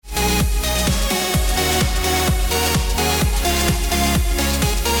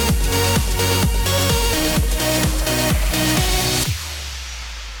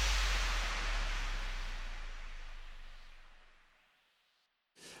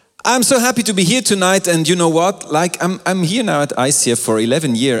I'm so happy to be here tonight, and you know what? I'm here now at ICF for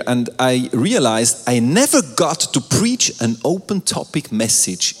 11 years, and I realized I never got to preach an open topic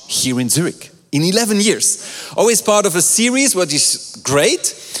message here in Zurich in 11 years. Always part of a series, what is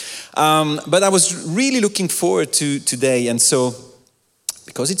great, but I was really looking forward to today, and so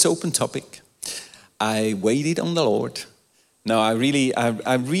because it's open topic, I waited on the Lord. No,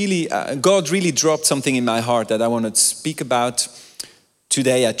 God really dropped something in my heart that I want to speak about.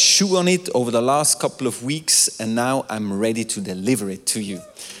 Today I chew on it over the last couple of weeks, and now I'm ready to deliver it to you.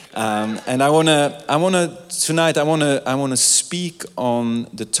 And tonight I wanna speak on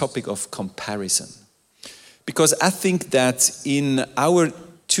the topic of comparison, because I think that in our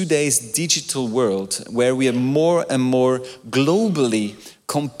today's digital world, where we are more and more globally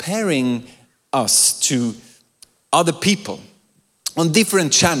comparing us to other people on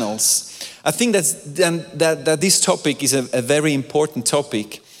different channels, I think that this topic is a very important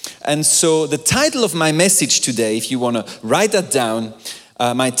topic. And so the title of my message today, if you want to write that down,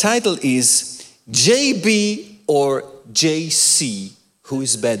 my title is JB or JC, who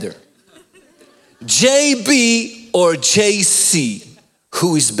is better? JB or JC,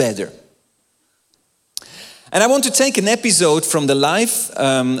 who is better? And I want to take an episode from the life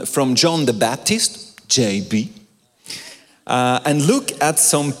from John the Baptist, JB, and look at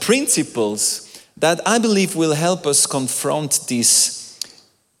some principles that I believe will help us confront this.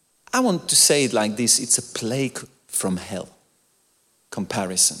 I want to say it like this: it's a plague from hell.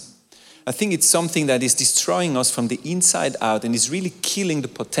 Comparison. I think it's something that is destroying us from the inside out and is really killing the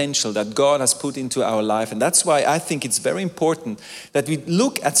potential that God has put into our life. And that's why I think it's very important that we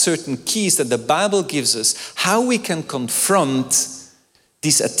look at certain keys that the Bible gives us, how we can confront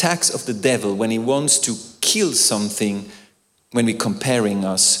these attacks of the devil when he wants to kill something when we're comparing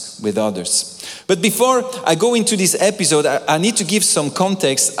us with others. But before I go into this episode, I need to give some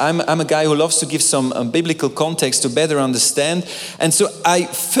context. I'm a guy who loves to give some biblical context to better understand. And so I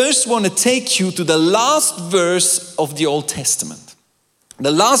first want to take you to the last verse of the Old Testament.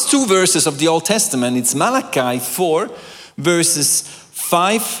 The last two verses of the Old Testament, it's Malachi 4, verses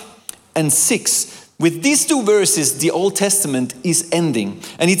 5 and 6. With these two verses, the Old Testament is ending.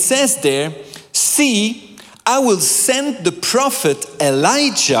 And it says there, "See, I will send the prophet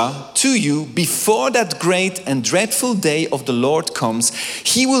Elijah to you before that great and dreadful day of the Lord comes.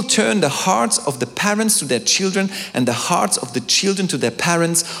 He will turn the hearts of the parents to their children and the hearts of the children to their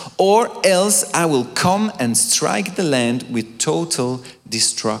parents, or else I will come and strike the land with total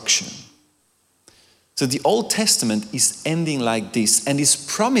destruction." So the Old Testament is ending like this and is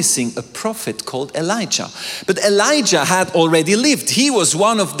promising a prophet called Elijah. But Elijah had already lived. He was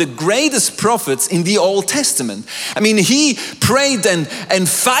one of the greatest prophets in the Old Testament. I mean, he prayed and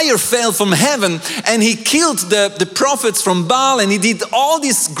fire fell from heaven, and he killed the prophets from Baal, and he did all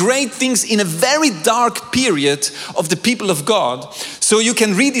these great things in a very dark period of the people of God. So you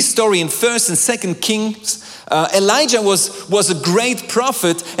can read this story in 1st and 2nd Kings. Elijah was a great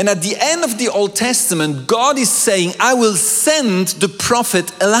prophet, and at the end of the Old Testament, God is saying, "I will send the prophet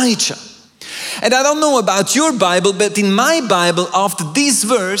Elijah." And I don't know about your Bible, but in my Bible, after this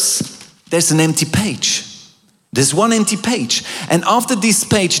verse, there's an empty page. There's one empty page. And after this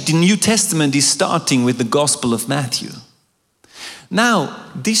page, the New Testament is starting with the Gospel of Matthew. Now,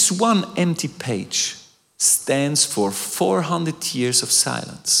 this one empty page stands for 400 years of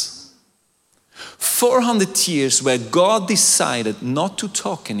silence. 400 years where God decided not to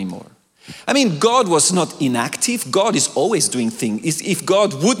talk anymore. I mean, God was not inactive. God is always doing things. If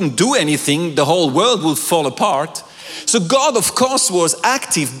God wouldn't do anything, the whole world would fall apart. So God, of course, was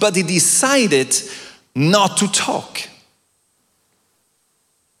active, but he decided not to talk.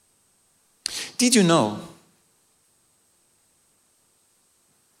 Did you know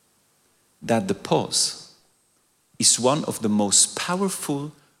that the pause is one of the most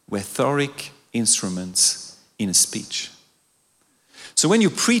powerful rhetoric instruments in a speech? So when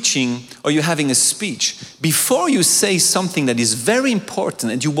you're preaching or you're having a speech, before you say something that is very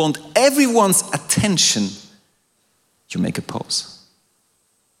important and you want everyone's attention, you make a pause.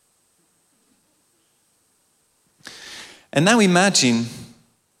 And now imagine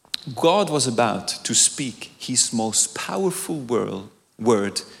God was about to speak his most powerful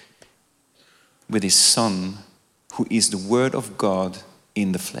word with his Son, who is the Word of God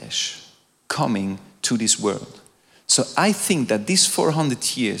in the flesh, coming to this world. So I think that these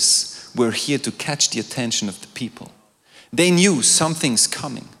 400 years were here to catch the attention of the people. They knew something's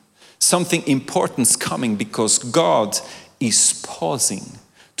coming. Something important's coming, because God is pausing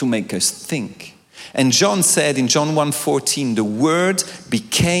to make us think. And John said in John 1:14, "The Word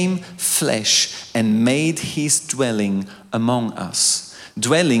became flesh and made his dwelling among us."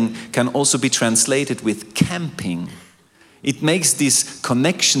 Dwelling can also be translated with camping. It makes this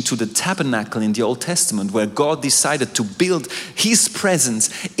connection to the tabernacle in the Old Testament, where God decided to build his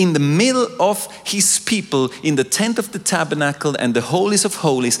presence in the middle of his people in the tent of the tabernacle and the holies of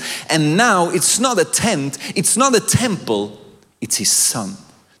holies. And now it's not a tent, it's not a temple, it's his Son,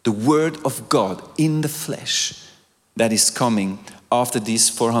 the Word of God in the flesh that is coming after these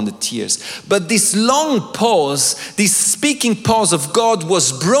 400 years. But this long pause, this speaking pause of God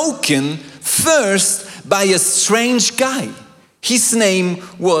was broken first by a strange guy. His name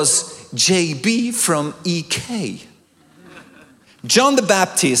was JB from EK. John the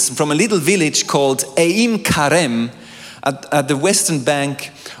Baptist from a little village called Eim Karem at the western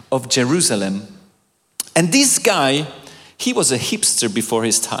bank of Jerusalem. And this guy, he was a hipster before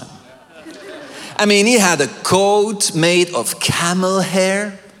his time. I mean, he had a coat made of camel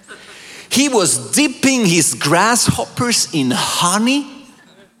hair. He was dipping his grasshoppers in honey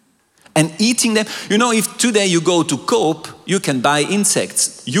and eating them. You know, if today you go to Coop, you can buy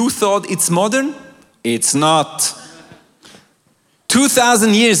insects. You thought it's modern? It's not.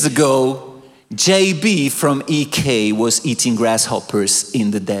 2,000 years ago, JB from EK was eating grasshoppers in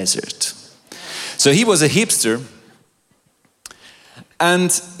the desert. So he was a hipster.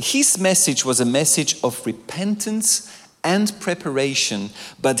 And his message was a message of repentance and preparation.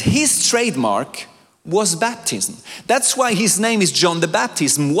 But his trademark was baptism. That's why his name is John the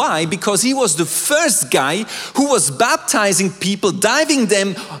Baptist. Why? Because he was the first guy who was baptizing people, diving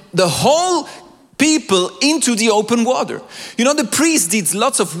them, the whole people, into the open water. You know, the priests did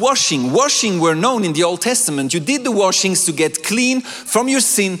lots of washing. Washing were known in the Old Testament. You did the washings to get clean from your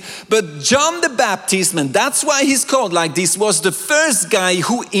sin. But John the Baptist, and that's why he's called like this, was the first guy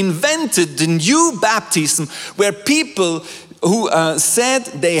who invented the new baptism, where people who said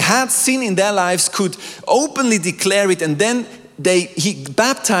they had sin in their lives could openly declare it, and then he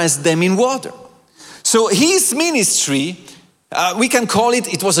baptized them in water. So his ministry, we can call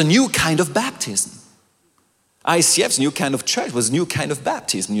it was a new kind of baptism. ICF's new kind of church was a new kind of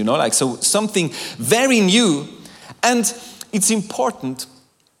baptism, you know, like so something very new. And it's important,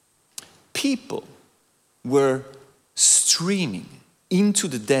 people were streaming into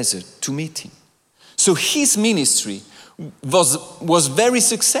the desert to meet him. So his ministry was very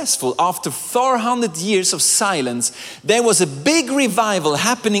successful. After 400 years of silence, there was a big revival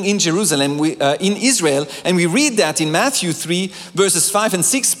happening in Jerusalem, in Israel, and we read that in Matthew 3 verses 5 and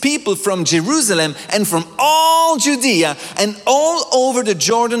 6. People from Jerusalem and from all Judea and all over the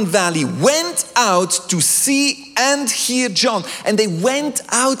Jordan Valley went out to see and hear John, and they went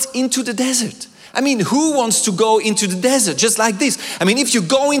out into the desert. I mean, who wants to go into the desert just like this? I mean, if you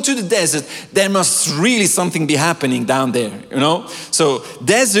go into the desert, there must really something be happening down there, you know? So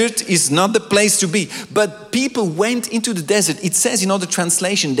desert is not the place to be. But people went into the desert. It says in other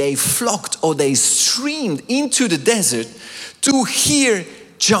translation, they flocked or they streamed into the desert to hear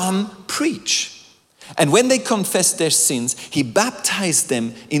John preach. And when they confessed their sins, he baptized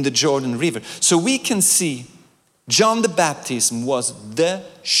them in the Jordan River. So we can see John the Baptist was the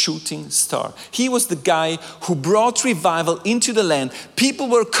shooting star. He was the guy who brought revival into the land. People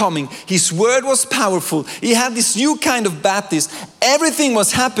were coming. His word was powerful. He had this new kind of baptism. Everything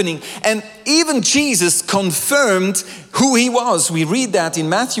was happening. And even Jesus confirmed who he was. We read that in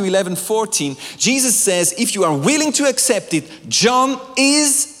Matthew 11:14. Jesus says, if you are willing to accept it, John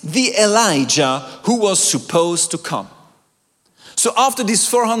is the Elijah who was supposed to come. So after these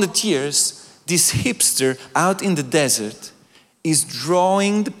 400 years, this hipster out in the desert is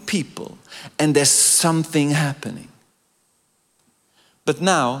drawing the people, and there's something happening. But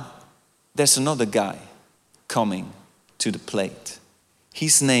now there's another guy coming to the plate.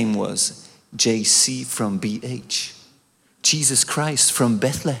 His name was JC from BH, Jesus Christ from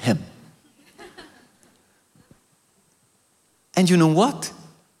Bethlehem. And you know what?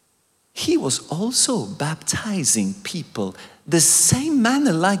 He was also baptizing people the same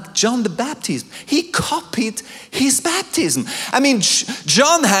manner like John the Baptist. He copied his baptism. I mean,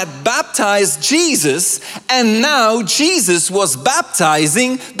 John had baptized Jesus, and now Jesus was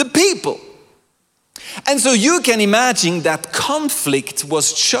baptizing the people. And so you can imagine that conflict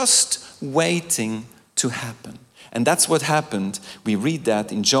was just waiting to happen. And that's what happened. We read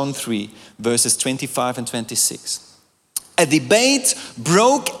that in John 3, verses 25 and 26. A debate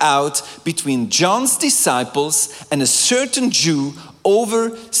broke out between John's disciples and a certain Jew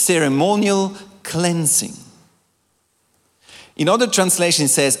over ceremonial cleansing. In other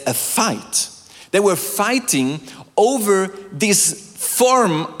translations, it says a fight. They were fighting over this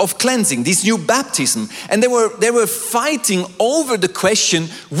form of cleansing, this new baptism. And they were fighting over the question,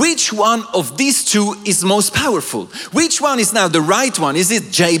 which one of these two is most powerful? Which one is now the right one? Is it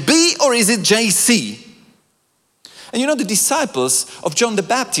JB or is it JC? And you know, the disciples of John the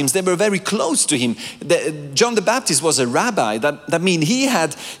Baptist, they were very close to him. John the Baptist was a rabbi. That means he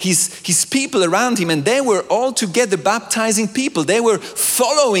had his people around him, and they were all together baptizing people. They were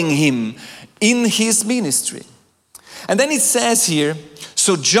following him in his ministry. And then it says here,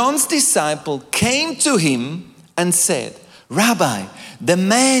 so John's disciple came to him and said, Rabbi, the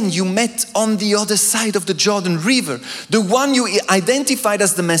man you met on the other side of the Jordan River, the one you identified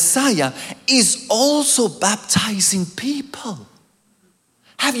as the Messiah, is also baptizing people.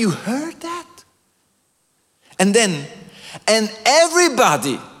 Have you heard that? And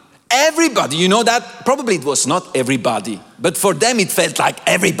everybody, you know that? Probably it was not everybody, but for them it felt like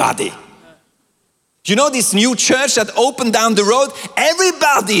everybody. You know this new church that opened down the road?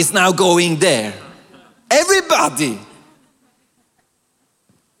 Everybody is now going there. Everybody.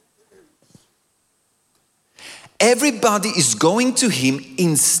 Everybody is going to him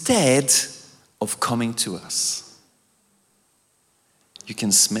instead of coming to us. You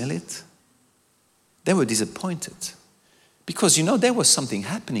can smell it. They were disappointed because, you know, there was something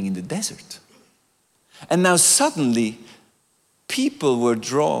happening in the desert. And now suddenly people were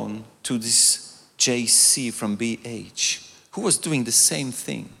drawn to this JC from BH who was doing the same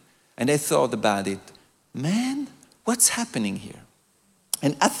thing. And they thought about it. Man, what's happening here?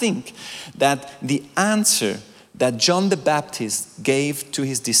 And I think that the answer that John the Baptist gave to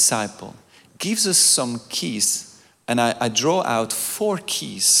his disciple gives us some keys, and I draw out 4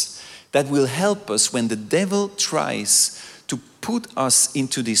 keys that will help us when the devil tries to put us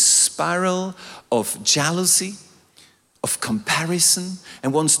into this spiral of jealousy, of comparison,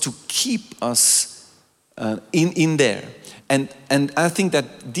 and wants to keep us in there. And I think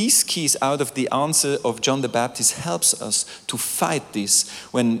that these keys out of the answer of John the Baptist helps us to fight this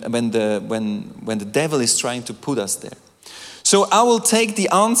when the devil is trying to put us there. So I will take the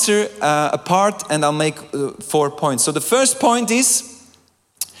answer apart and I'll make 4 points. So the first point is,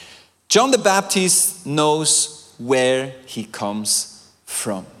 John the Baptist knows where he comes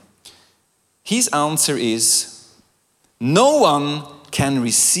from. His answer is, no one can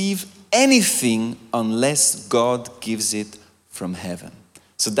receive anything unless God gives it from heaven.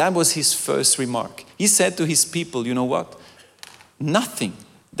 So that was his first remark. He said to his people, you know what? Nothing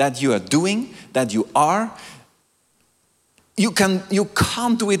that you are doing, that you are, you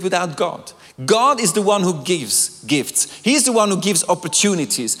can't do it without God. God is the one who gives gifts. He's the one who gives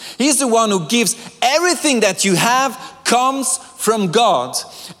opportunities. He's the one who gives everything that you have comes from God.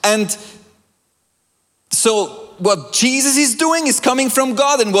 And so what Jesus is doing is coming from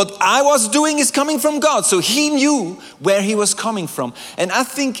God, and what I was doing is coming from God. So he knew where he was coming from. And I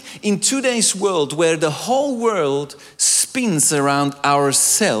think in today's world, where the whole world spins around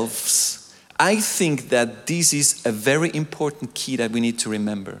ourselves, I think that this is a very important key that we need to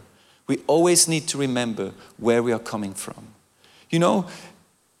remember. We always need to remember where we are coming from. You know,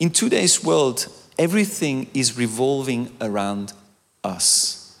 in today's world, everything is revolving around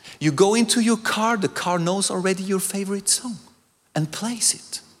us. You go into your car, the car knows already your favorite song and plays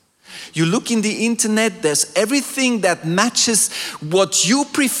it. You look in the internet, there's everything that matches what you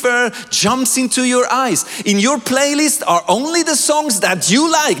prefer jumps into your eyes. In your playlist are only the songs that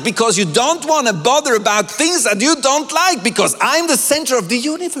you like, because you don't want to bother about things that you don't like, because I'm the center of the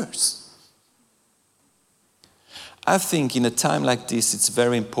universe. I think in a time like this, it's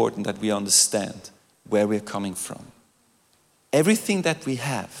very important that we understand where we're coming from. Everything that we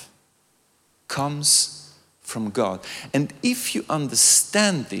have comes from God. And if you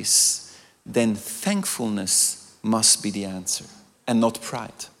understand this, then thankfulness must be the answer and not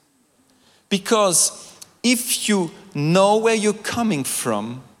pride. Because if you know where you're coming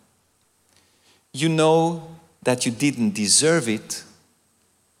from, you know that you didn't deserve it,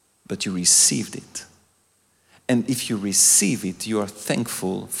 but you received it. And if you receive it, you are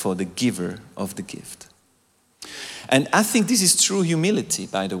thankful for the giver of the gift. And I think this is true humility,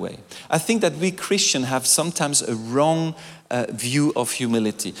 by the way. I think that we Christians have sometimes a wrong view of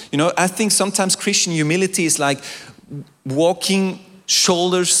humility. You know, I think sometimes Christian humility is like walking,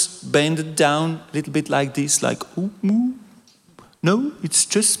 shoulders bended down, a little bit like this, like, ooh, ooh. No, it's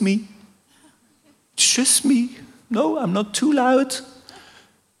just me. It's just me. No, I'm not too loud.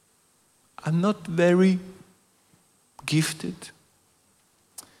 I'm not very gifted.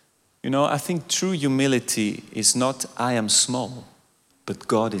 You know, I think true humility is not I am small, but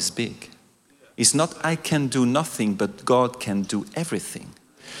God is big. It's not I can do nothing, but God can do everything.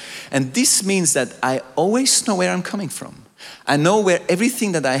 And this means that I always know where I'm coming from. I know where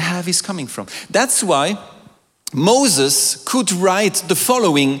everything that I have is coming from. That's why Moses could write the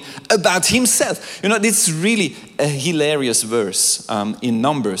following about himself. You know, this is really a hilarious verse in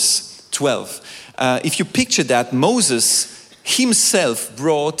Numbers 12. If you picture that, Moses himself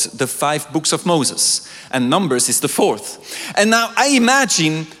brought the 5 books of Moses, and Numbers is the 4th. And now I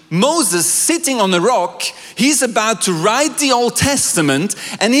imagine Moses sitting on a rock. He's about to write the Old Testament,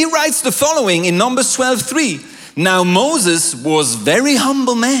 and he writes the following in Numbers 12:3. Now Moses was very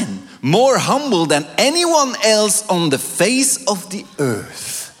humble man, more humble than anyone else on the face of the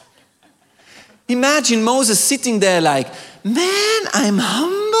earth. Imagine Moses sitting there like, man, I'm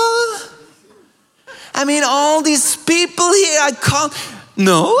humble. I mean, all these people here, I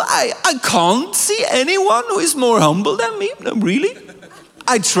can't see anyone who is more humble than me. No, really?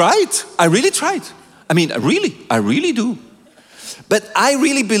 I really tried. I mean, I really do. But I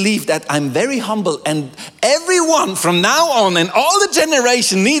really believe that I'm very humble, and everyone from now on and all the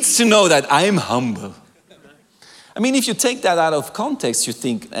generation needs to know that I'm humble. I mean, if you take that out of context, you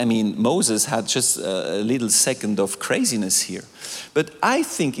think, I mean, Moses had just a little second of craziness here. But I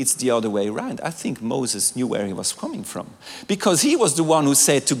think it's the other way around. I think Moses knew where he was coming from. Because he was the one who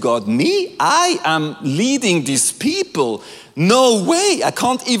said to God, I am leading these people. No way, I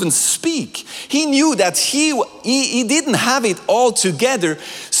can't even speak. He knew that he didn't have it all together.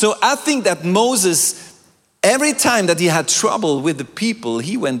 So I think that Moses, every time that he had trouble with the people,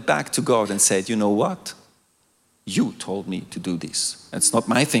 he went back to God and said, you know what? You told me to do this. That's not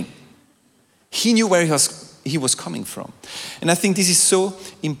my thing. He knew where he was coming from. And I think this is so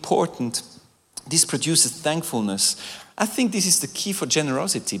important. This produces thankfulness. I think this is the key for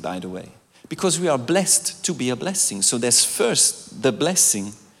generosity, by the way. Because we are blessed to be a blessing. So there's first the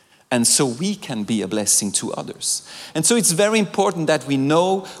blessing, and so we can be a blessing to others. And so it's very important that we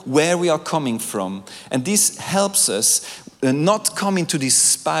know where we are coming from. And this helps us not come into this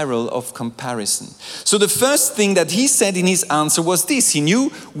spiral of comparison. So the first thing that he said in his answer was this. He knew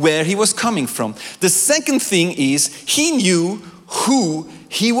where he was coming from. The second thing is he knew who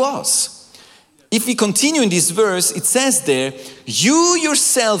he was. If we continue in this verse, it says there, you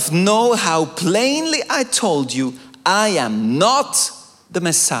yourself know how plainly I told you, I am not the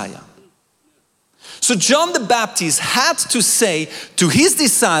Messiah. So John the Baptist had to say to his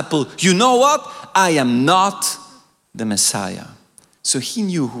disciple, you know what? I am not the Messiah. So he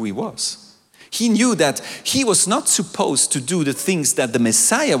knew who he was. He knew that he was not supposed to do the things that the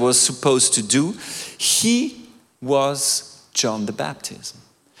Messiah was supposed to do. He was John the Baptist.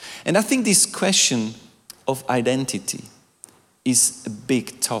 And I think this question of identity is a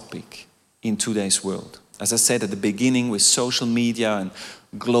big topic in today's world. As I said at the beginning, with social media and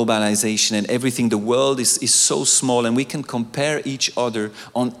globalization and everything, the world is so small and we can compare each other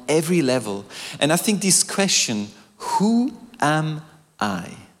on every level. And I think this question, who am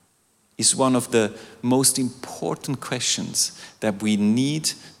I, is one of the most important questions that we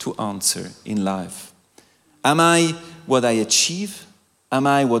need to answer in life. Am I what I achieve? Am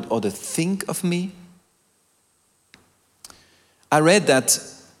I what others think of me? I read that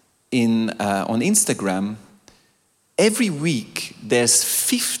on Instagram, every week there's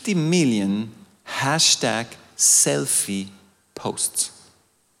 50 million hashtag selfie posts.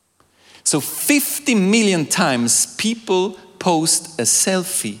 So 50 million times people post a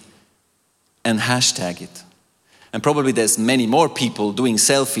selfie and hashtag it. And probably there's many more people doing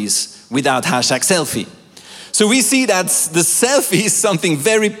selfies without hashtag selfie. So we see that the selfie is something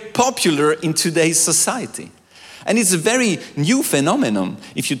very popular in today's society. And it's a very new phenomenon.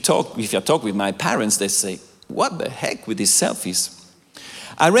 If I talk with my parents, they say, what the heck with these selfies?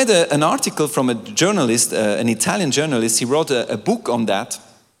 I read an article from a journalist, an Italian journalist. He wrote a book on that.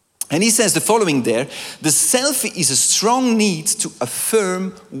 And he says the following there, the selfie is a strong need to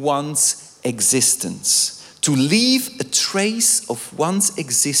affirm one's existence, to leave a trace of one's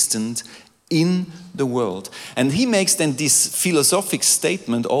existence in the world. And he makes then this philosophic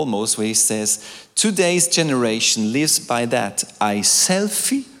statement almost where he says, today's generation lives by that, I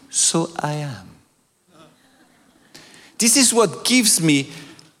selfie, so I am. This is what gives me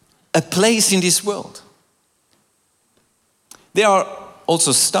a place in this world. There are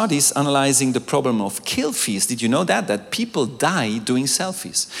also studies analyzing the problem of kill fees. Did you know that? That people die doing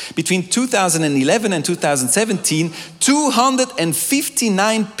selfies. Between 2011 and 2017,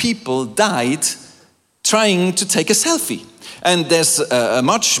 259 people died trying to take a selfie. And there's a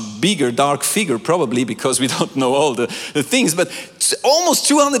much bigger dark figure, probably because we don't know all the things, but almost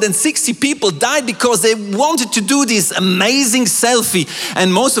 260 people died because they wanted to do this amazing selfie.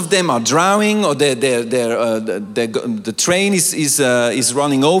 And most of them are drowning, or the train is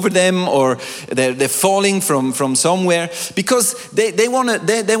running over them, or they're falling from somewhere, because they want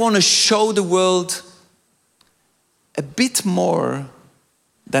to show the world a bit more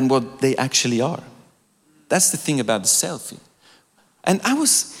than what they actually are. That's the thing about the selfie. And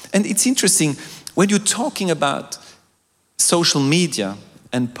it's interesting, when you're talking about social media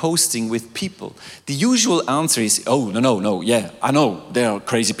and posting with people, the usual answer is, oh, no, yeah, I know there are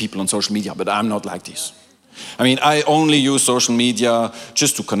crazy people on social media, but I'm not like this. I mean, I only use social media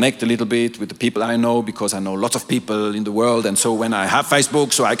just to connect a little bit with the people I know, because I know lots of people in the world, and so when I have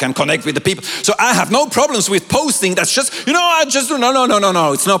Facebook, so I can connect with the people. So I have no problems with posting. That's just, I just do,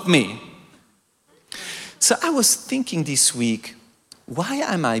 no, it's not me. So I was thinking this week, why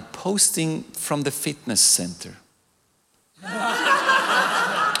am I posting from the fitness center?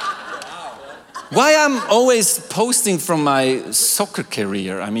 Why I'm always posting from my soccer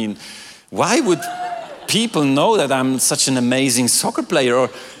career? I mean, why would people know that I'm such an amazing soccer player? Or,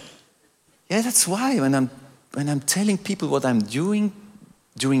 yeah, that's why when I'm telling people what I'm doing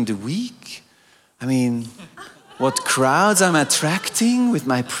during the week, I mean, what crowds I'm attracting with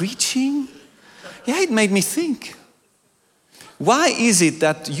my preaching. Yeah, it made me think. Why is it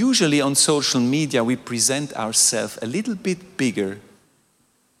that usually on social media we present ourselves a little bit bigger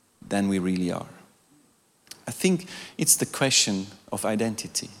than we really are? I think it's the question of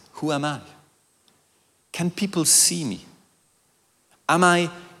identity. Who am I? Can people see me? Am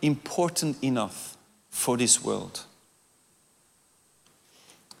I important enough for this world?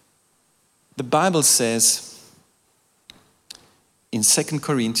 The Bible says in 2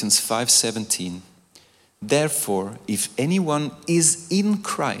 Corinthians 5:17, therefore, if anyone is in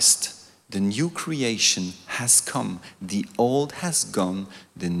Christ, the new creation has come. The old has gone,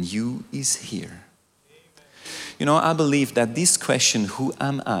 the new is here. I believe that this question, who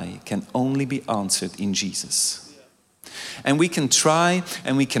am I, can only be answered in Jesus. And we can try,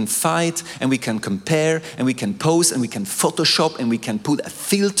 and we can fight, and we can compare, and we can pose, and we can Photoshop, and we can put a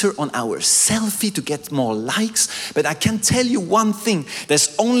filter on our selfie to get more likes. But I can tell you one thing,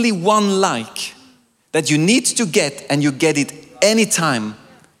 there's only one like that you need to get, and you get it anytime.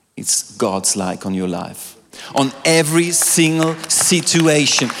 It's God's like on your life. On every single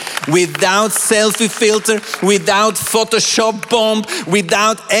situation. Without selfie filter, without Photoshop bomb,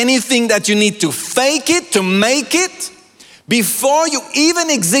 without anything that you need to fake it, to make it. Before you even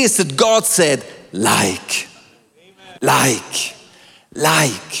existed, God said, like.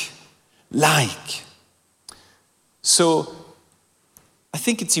 So, I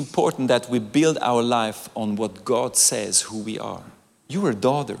think it's important that we build our life on what God says who we are. You're a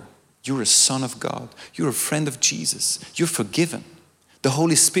daughter. You're a son of God. You're a friend of Jesus. You're forgiven. The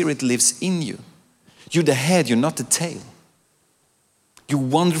Holy Spirit lives in you. You're the head, you're not the tail. You're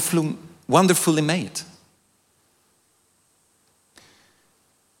wonderfully made.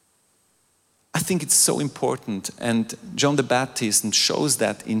 I think it's so important, and John the Baptist shows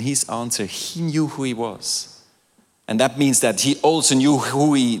that in his answer. He knew who he was. And that means that he also knew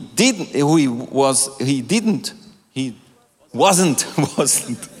who he wasn't.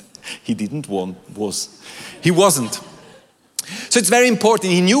 So it's very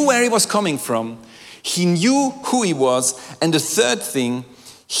important. He knew where he was coming from. He knew who he was. And the third thing,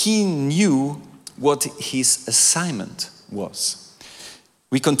 he knew what his assignment was.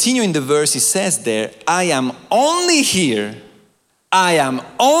 We continue in the verse, he says there, I am only here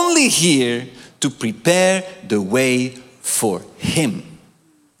to prepare the way for him.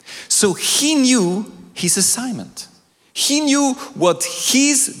 So he knew his assignment. He knew what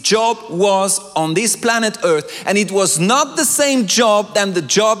his job was on this planet Earth, and it was not the same job than the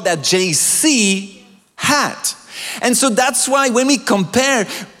job that JC had. And so that's why when we compare,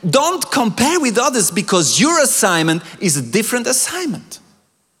 don't compare with others, because your assignment is a different assignment.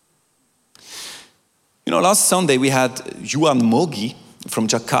 Last Sunday we had Juan Mogi from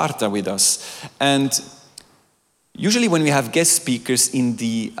Jakarta with us, and usually when we have guest speakers in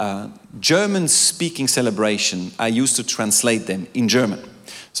the German-speaking celebration, I used to translate them in German.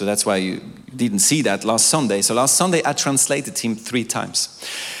 So that's why you didn't see that last Sunday. So last Sunday I translated him 3 times.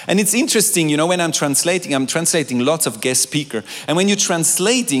 And it's interesting, when I'm translating lots of guest speaker. And when you're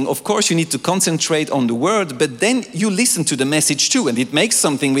translating, of course you need to concentrate on the word, but then you listen to the message too. And it makes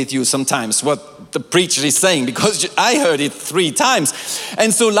something with you sometimes, what the preacher is saying, because I heard it 3 times.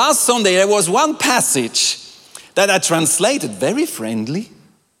 And so last Sunday there was one passage that I translated very friendly.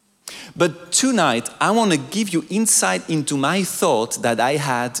 But tonight, I want to give you insight into my thought that I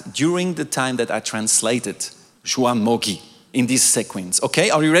had during the time that I translated Juan Mogi in this sequence. Okay,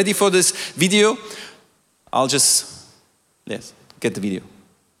 are you ready for this video? I'll just, yes, get the video.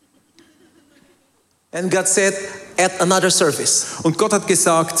 And God said, add another service. Und Gott hat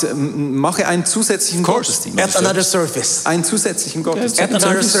gesagt, mache einen zusätzlichen Gottesdienst. Add another service. Einen zusätzlichen Gottesdienst. Add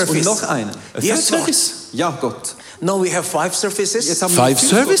another service. Und noch einen. Yes, Service. Ja, Gott. No, we have 5 services. Jetzt haben Five wir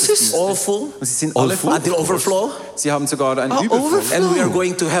services? All full. Und sie sind alle voll. At the overflow. Sie haben sogar einen Überfluss. And we are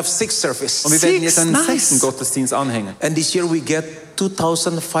going to have 6 services. Und wir werden jetzt einen Nice. 6. Gottesdienst anhängen. And this year we get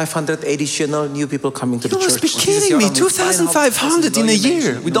 2,500 additional new people coming to the You must be church. kidding me, 2,500 in a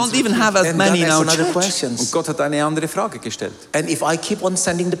year. We don't even have as And many God in has our another church. questions. Und Gott hat eine andere Frage gestellt. And if I keep on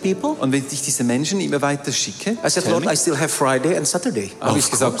sending the people, Und wenn ich diese Menschen immer weiter schicke, I said, Lord, I still have Friday and Saturday. habe ich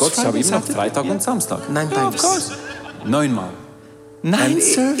gesagt, Gott, ich habe immer noch Freitag und Samstag. 9 times. 9-mal. 9 And it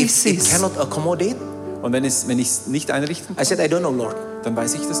services. cannot accommodate. Und wenn ich es nicht einrichten kann, I said, I don't know, Lord. dann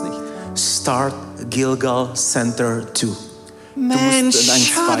weiß ich das nicht. Start Gilgal Center 2. Man, Einen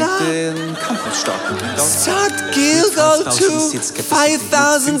shut up. zweiten Campus starten. Start Gilgal 5,000 to seats capacity.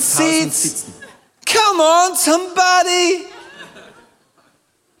 5,000 seats. Come on, somebody.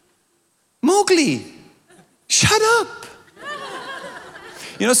 Mowgli, shut up.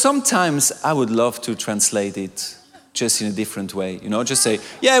 You know, sometimes I would love to translate it just in a different way. You know, just say,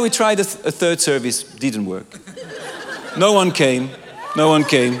 yeah, we tried a third service, didn't work. No one came.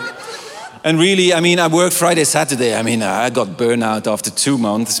 And really, I mean, I worked Friday, Saturday. I mean, I got burnout after 2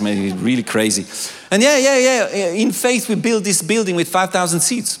 months, maybe really crazy. And yeah. In faith, we built this building with 5,000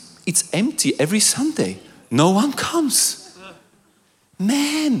 seats. It's empty every Sunday. No one comes.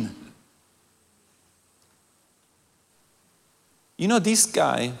 Man. You know, this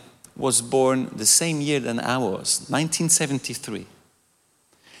guy was born the same year than I was, 1973.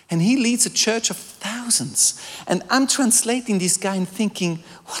 And he leads a church of thousands. And I'm translating this guy and thinking,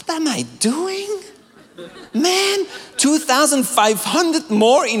 what am I doing? Man, 2,500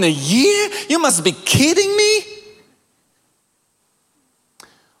 more in a year? You must be kidding me.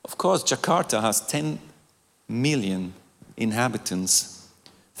 Of course, Jakarta has 10 million inhabitants,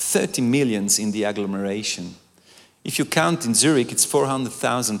 30 millions in the agglomeration. If you count in Zurich, it's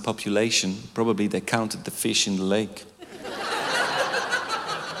 400,000 population. Probably they counted the fish in the lake.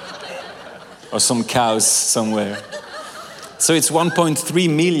 Or some cows somewhere. So it's 1.3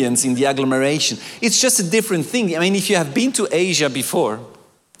 millions in the agglomeration. It's just a different thing. I mean, if you have been to Asia before,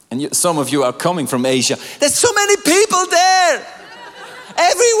 and some of you are coming from Asia, there's so many people there.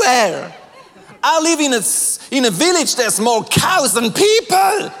 Everywhere. I live in a village, there's more cows than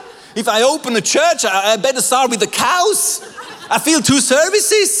people. If I open a church, I better start with the cows. I feel 2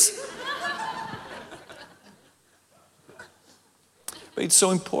 services. But it's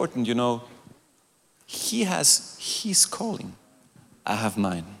so important, you know. He has his calling. I have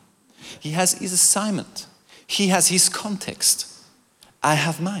mine. He has his assignment. He has his context. I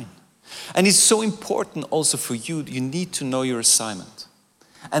have mine. And it's so important also for you, you need to know your assignment.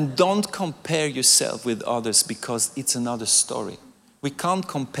 And don't compare yourself with others because it's another story. We can't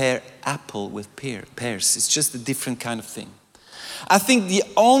compare apple with pears. It's just a different kind of thing. I think the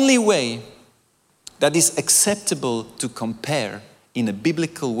only way that is acceptable to compare in a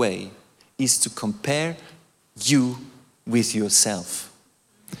biblical way is to compare you with yourself.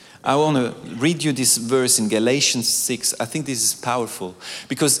 I want to read you this verse in Galatians 6. I think this is powerful.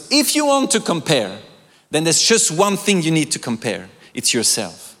 Because if you want to compare, then there's just one thing you need to compare. It's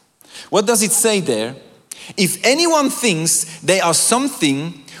yourself. What does it say there? If anyone thinks they are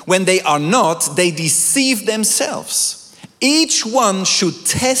something when they are not, they deceive themselves. Each one should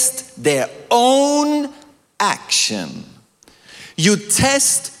test their own action. You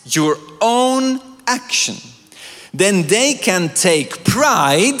test your own action. Then they can take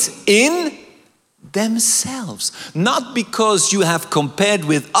pride in themselves. Not because you have compared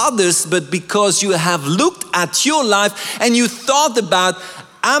with others, but because you have looked at your life and you thought about,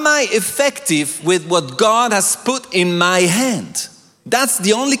 am I effective with what God has put in my hand? That's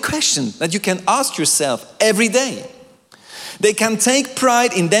the only question that you can ask yourself every day. They can take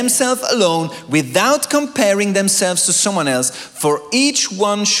pride in themselves alone without comparing themselves to someone else, for each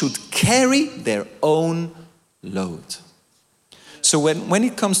one should carry their own load. So when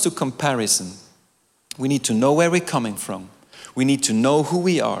it comes to comparison, we need to know where we're coming from. We need to know who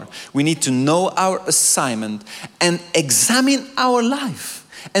we are. We need to know our assignment and examine our life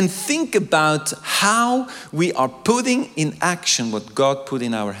and think about how we are putting in action what God put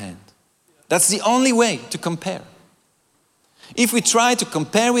in our hand. That's the only way to compare. If we try to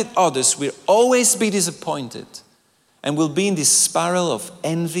compare with others, we'll always be disappointed. And we'll be in this spiral of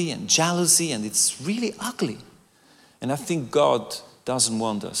envy and jealousy, and it's really ugly. And I think God doesn't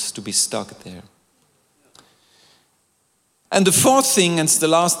want us to be stuck there. And the fourth thing, and it's the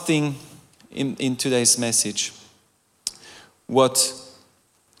last thing in today's message, what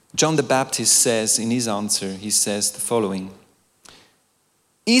John the Baptist says in his answer, he says the following: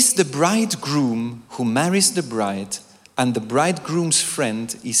 is the bridegroom who marries the bride, and the bridegroom's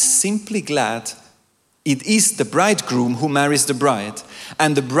friend is simply glad. It is the bridegroom who marries the bride,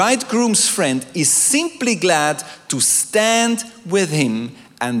 and the bridegroom's friend is simply glad to stand with him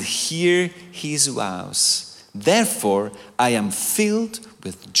and hear his vows. Therefore, I am filled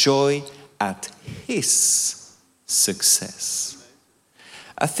with joy at his success.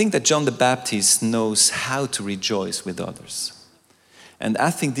 I think that John the Baptist knows how to rejoice with others. And I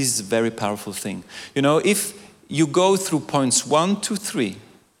think this is a very powerful thing. You know, if you go through points 1 to 3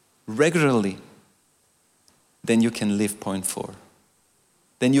 regularly, then you can live point 4.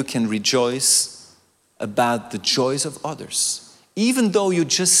 Then you can rejoice about the joys of others, even though you're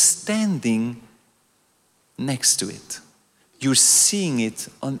just standing next to it. You're seeing it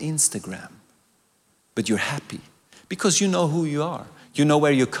on Instagram, but you're happy because you know who you are. You know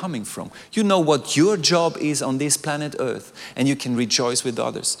where you're coming from. You know what your job is on this planet Earth, and you can rejoice with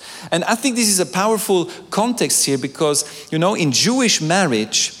others. And I think this is a powerful context here because, you know, in Jewish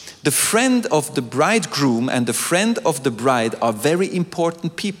marriage, the friend of the bridegroom and the friend of the bride are very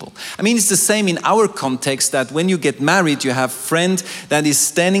important people. I mean, it's the same in our context that when you get married, you have a friend that is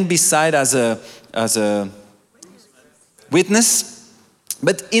standing beside as a witness.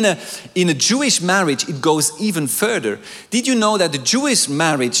 But in a Jewish marriage, it goes even further. Did you know that the Jewish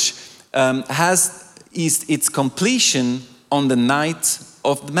marriage has its completion on the night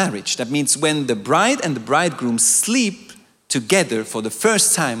of the marriage? That means when the bride and the bridegroom sleep together for the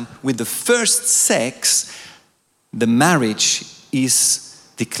first time with the first sex, the marriage is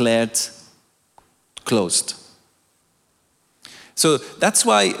declared closed. So that's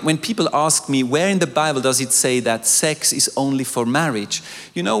why when people ask me, where in the Bible does it say that sex is only for marriage?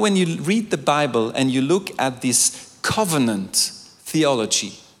 You know, when you read the Bible and you look at this covenant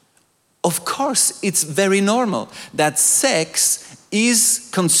theology, of course it's very normal that sex is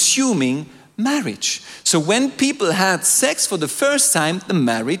consuming marriage. So when people had sex for the first time, the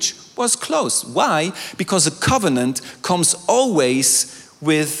marriage was closed. Why? Because a covenant comes always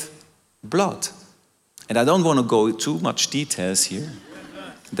with blood. And I don't want to go into too much details here.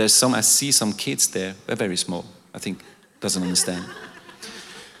 I see some kids there, they're very small, I think, doesn't understand.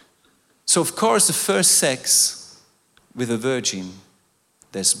 So of course the first sex with a virgin,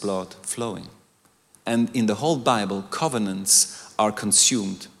 there's blood flowing. And in the whole Bible, covenants are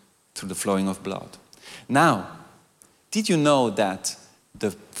consumed through the flowing of blood. Now, did you know that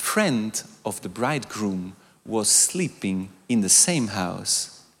the friend of the bridegroom was sleeping in the same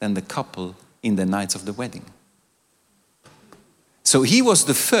house than the couple in the night of the wedding? So he was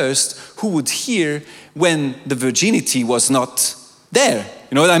the first who would hear when the virginity was not there.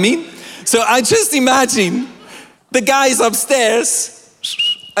 You know what I mean? So I just imagine the guys upstairs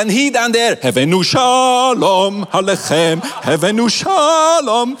and he down there, Hevenu Shalom Alechem, Hevenu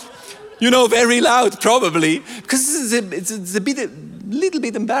Shalom. You know, very loud probably, because it's a little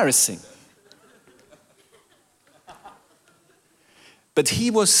bit embarrassing. But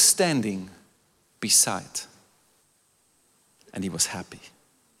he was standing beside, and he was happy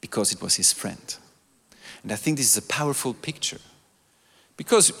because it was his friend. And I think this is a powerful picture.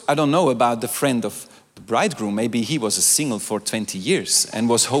 Because I don't know about the friend of the bridegroom, maybe he was a single for 20 years and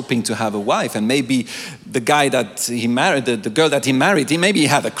was hoping to have a wife, and maybe the guy that he married, the girl that he married, maybe he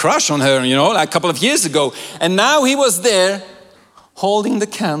had a crush on her, you know, like a couple of years ago, and now he was there holding the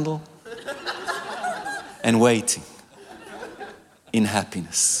candle and waiting in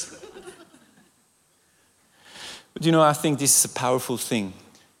happiness. But you know, I think this is a powerful thing.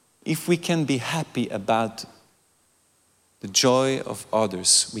 If we can be happy about the joy of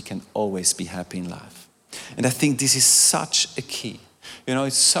others, we can always be happy in life. And I think this is such a key. You know,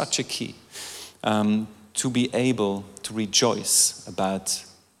 it's such a key to be able to rejoice about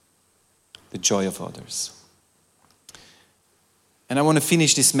the joy of others. And I want to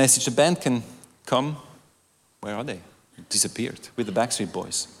finish this message. The band can come. Where are they? Disappeared with the Backstreet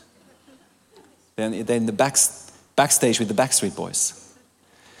Boys. They're in the backstage with the Backstreet Boys.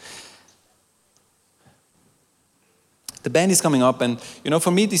 The band is coming up, and you know,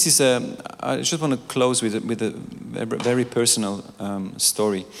 for me, this is I just want to close with a very personal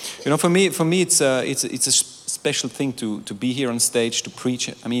story. You know, for me, it's a special thing to be here on stage to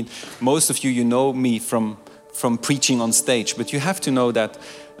preach. I mean, most of you know me from preaching on stage, but you have to know that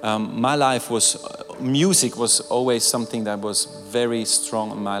my life was, music was always something that was very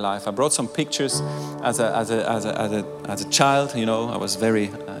strong in my life. I brought some pictures as a child, you know, I was very,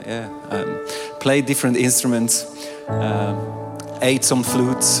 played different instruments, ate some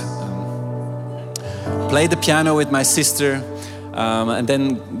flutes, played the piano with my sister, and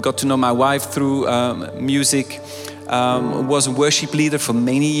then got to know my wife through music. Was a worship leader for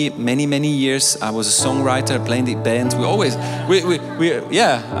many years. I was a songwriter, playing the band. We always,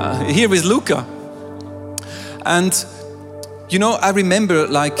 here with Luca. And you know, I remember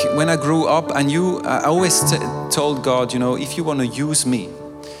like when I grew up, I always told God, you know, if you want to use me,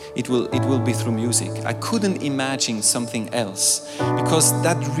 it will be through music. I couldn't imagine something else because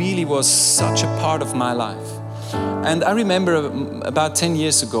that really was such a part of my life. And I remember about 10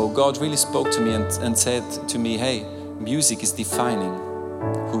 years ago, God really spoke to me and said to me, hey, music is defining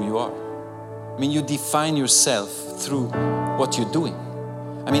who you are. I mean, you define yourself through what you're doing.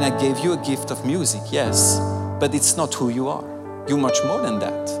 I mean, I gave you a gift of music, yes, but it's not who you are. You're much more than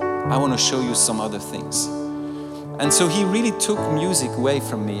that. I want to show you some other things. And so he really took music away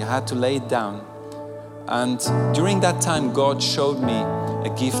from me. I had to lay it down. And during that time, God showed me a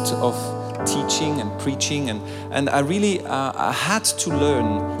gift of teaching and preaching. And I really I had to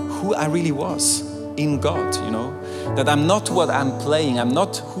learn who I really was in God, you know. That I'm not what I'm playing. I'm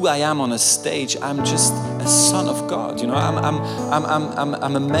not who I am on a stage. I'm just a son of God, you know.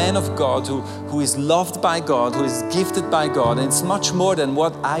 I'm a man of God who is loved by God, who is gifted by God. And it's much more than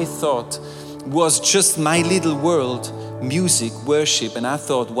what I thought was just my little world, music, worship. And I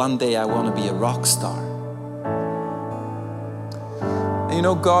thought one day I want to be a rock star. And you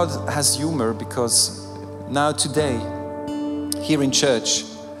know, God has humor because now today, here in church,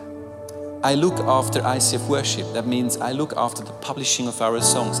 I look after ICF Worship. That means I look after the publishing of our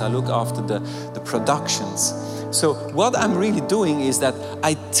songs. I look after the productions. So what I'm really doing is that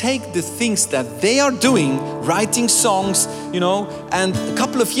I take the things that they are doing, writing songs, you know, and a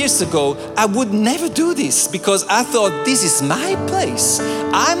couple of years ago, I would never do this because I thought this is my place.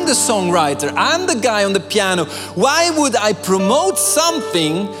 I'm the songwriter. I'm the guy on the piano. Why would I promote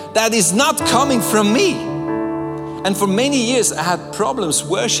something that is not coming from me? And for many years, I had problems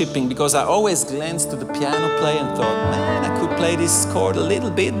worshiping because I always glanced to the piano player and thought, man, I could play this chord a little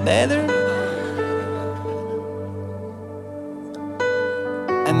bit better.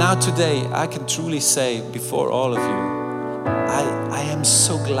 And now today, I can truly say before all of you, I am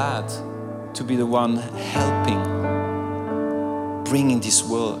so glad to be the one helping, bringing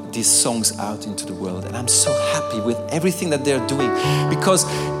these songs out into the world. And I'm so happy with everything that they're doing because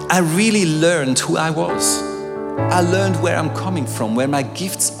I really learned who I was. I learned where I'm coming from, where my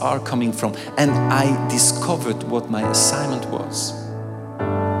gifts are coming from, and I discovered what my assignment was.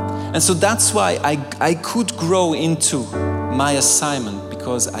 And so that's why I could grow into my assignment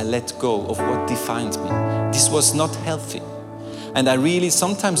because I let go of what defined me. This was not healthy. And I really,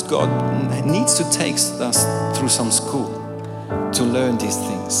 sometimes God needs to take us through some school to learn these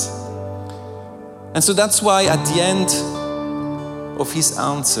things. And so that's why at the end of his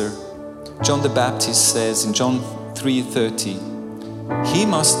answer, John the Baptist says in John 3:30, he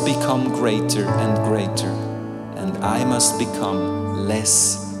must become greater and greater, and I must become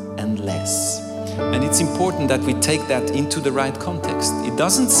less and less. And it's important that we take that into the right context. It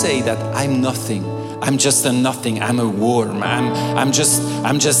doesn't say that I'm nothing. I'm just a nothing. I'm a worm. I'm just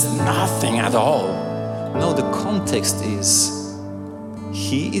nothing at all. No, the context is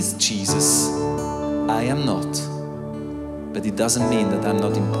he is Jesus. I am not. But it doesn't mean that I'm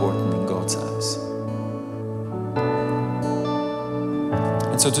not important in God's eyes.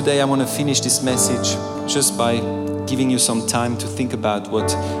 And so today I want to finish this message just by giving you some time to think about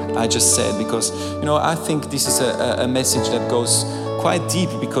what I just said, because you know, I think this is a message that goes quite deep,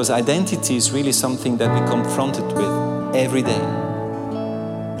 because identity is really something that we confronted with every day.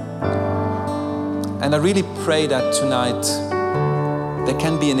 And I really pray that tonight there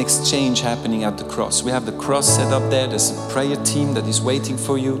can be an exchange happening at the cross. We have the cross set up there. There's a prayer team that is waiting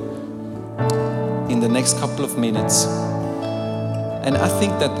for you in the next couple of minutes. And I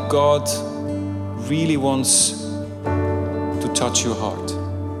think that God really wants to touch your heart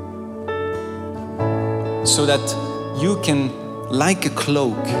so that you can, like a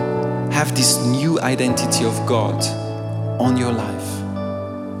cloak, have this new identity of God on your life.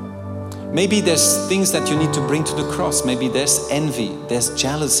 Maybe there's things that you need to bring to the cross. Maybe there's envy, there's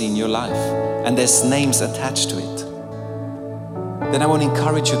jealousy in your life, and there's names attached to it. Then I want to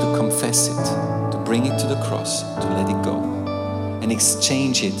encourage you to confess it, to bring it to the cross, to let it go, and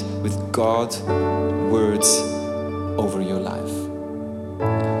exchange it with God's words over your life.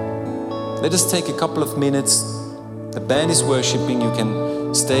 Let us take a couple of minutes. The band is worshiping. You can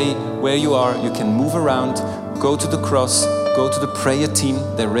stay where you are. You can move around, go to the cross, go to the prayer team.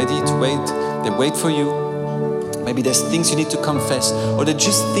 They're ready to wait. They wait for you. Maybe there's things you need to confess, or there's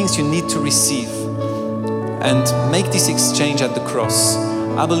just things you need to receive. And make this exchange at the cross.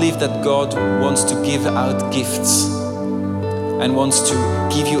 I believe that God wants to give out gifts and wants to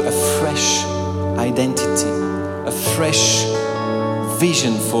give you a fresh identity, a fresh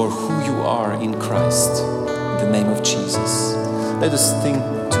vision for who you are in Christ. In the name of Jesus. Let us think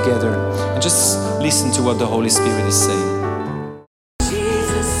together and just listen to what the Holy Spirit is saying.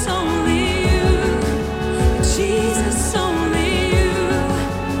 Jesus, only you. Jesus, only you.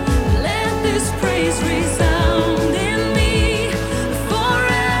 Let this praise resound in me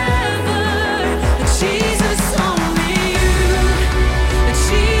forever. Jesus, only you.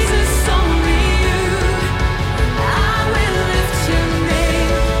 Jesus, only you. I will lift your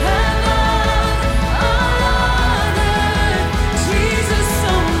name above all other. Jesus,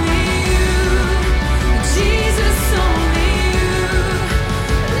 only you. Jesus, only you.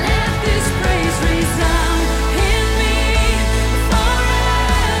 Let this praise resound in me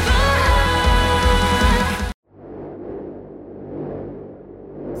forever.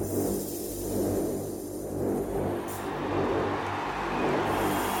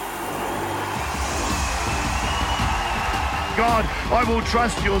 God, I will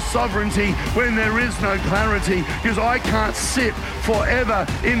trust your sovereignty when there is no clarity, because I can't sit forever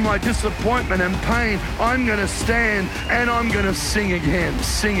in my disappointment and pain. I'm going to stand and I'm going to sing again,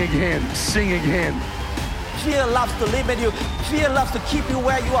 sing again, sing again. Fear loves to limit you. Fear loves to keep you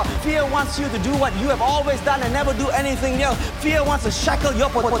where you are. Fear wants you to do what you have always done and never do anything else. Fear wants to shackle your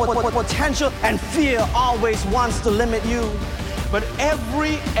potential, and fear always wants to limit you. But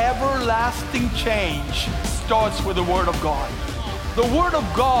every everlasting change starts with the Word of God. The Word of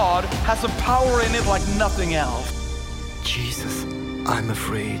God has a power in it like nothing else. Jesus, I'm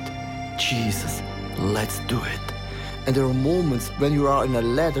afraid. Jesus, let's do it. And there are moments when you are in a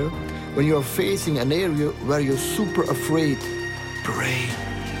ladder, when you are facing an area where you're super afraid. Pray,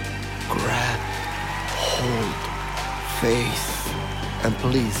 grab, hold, face, and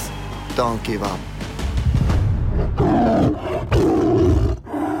please don't give up.